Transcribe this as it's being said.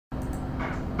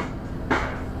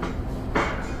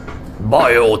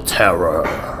bioterror.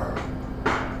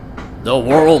 The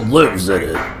world lives in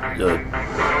it.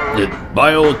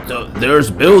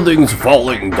 There's buildings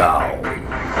falling down.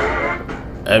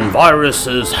 And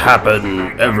viruses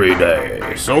happen every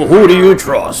day. So who do you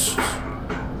trust?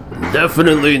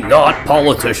 Definitely not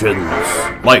politicians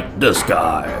like this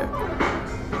guy.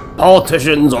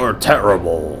 Politicians are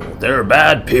terrible. They're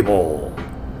bad people.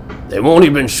 They won't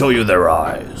even show you their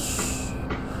eyes.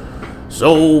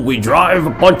 So we drive a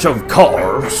bunch of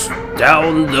cars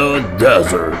down the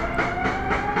desert.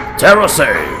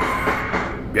 TerraSave.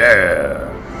 Yeah.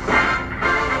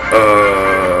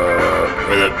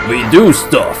 We do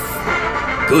stuff.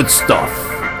 Good stuff.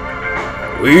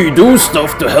 We do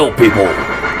stuff to help people.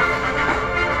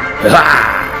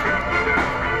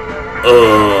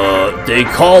 They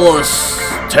call us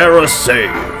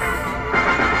TerraSave.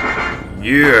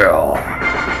 Yeah.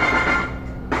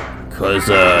 Cause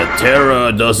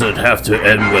Terra doesn't have to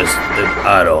end with,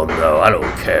 I don't know, I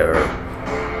don't care.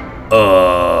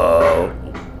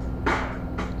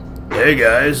 Hey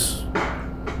guys.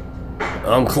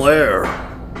 I'm Claire.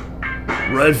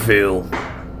 Redfield.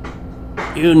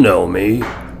 You know me.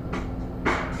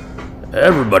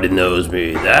 Everybody knows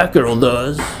me. That girl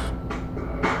does.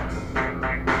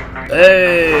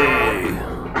 Hey!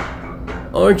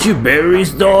 Aren't you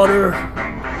Barry's daughter?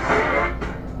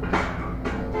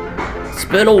 It's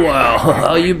been a while.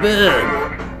 How you been?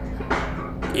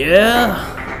 Yeah?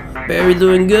 Barry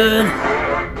doing good?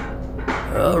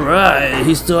 Alright,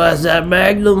 he still has that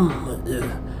Magnum?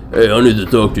 Hey, I need to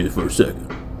talk to you for a second.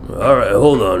 Alright,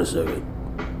 hold on a second.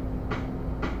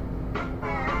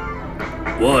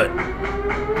 What?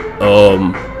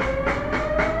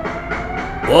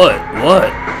 What?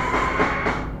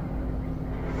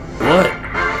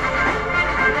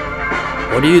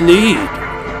 What do you need?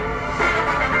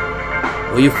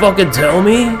 Will you fucking tell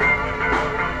me?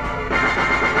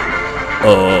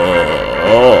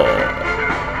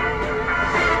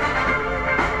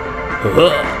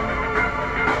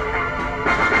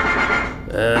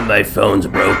 My phone's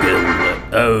broken.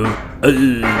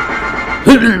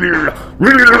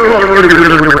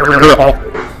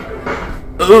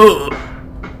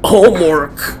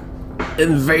 Homework.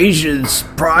 Invasions.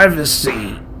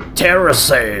 Privacy.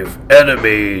 TerraSave.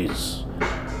 Enemies.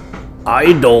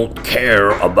 I don't care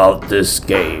about this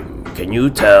game. Can you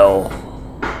tell?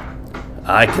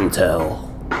 I can tell.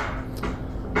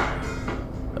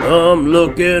 I'm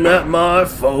looking at my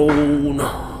phone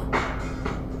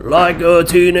like a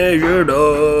teenager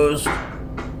does.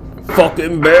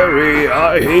 Fucking Barry,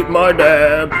 I hate my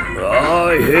dad.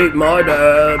 I hate my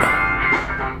dad.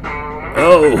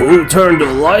 Oh, who turned the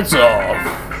lights off?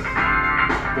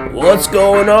 What's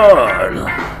going on?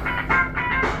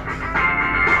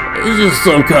 Is this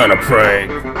some kind of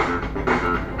prank?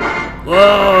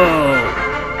 Whoa!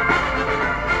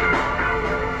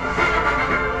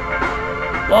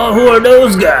 Well, who are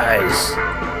those guys?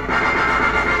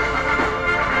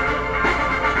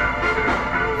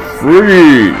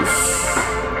 Freeze!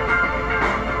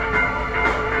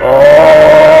 Oh!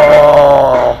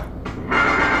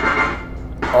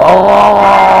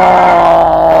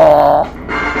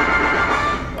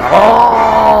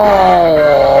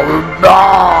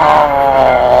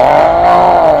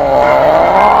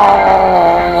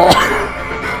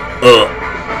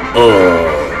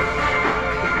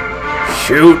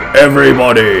 Shoot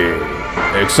everybody,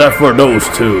 except for those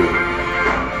two.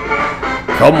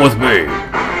 Come with me.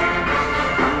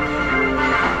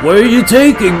 Where are you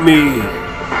taking me?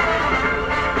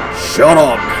 Shut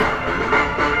up.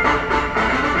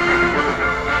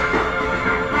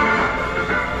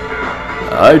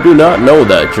 I do not know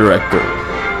that director.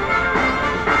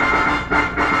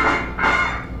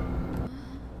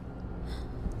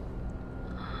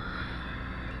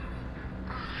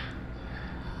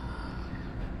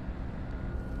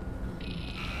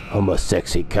 I'm a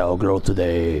sexy cowgirl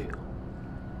today.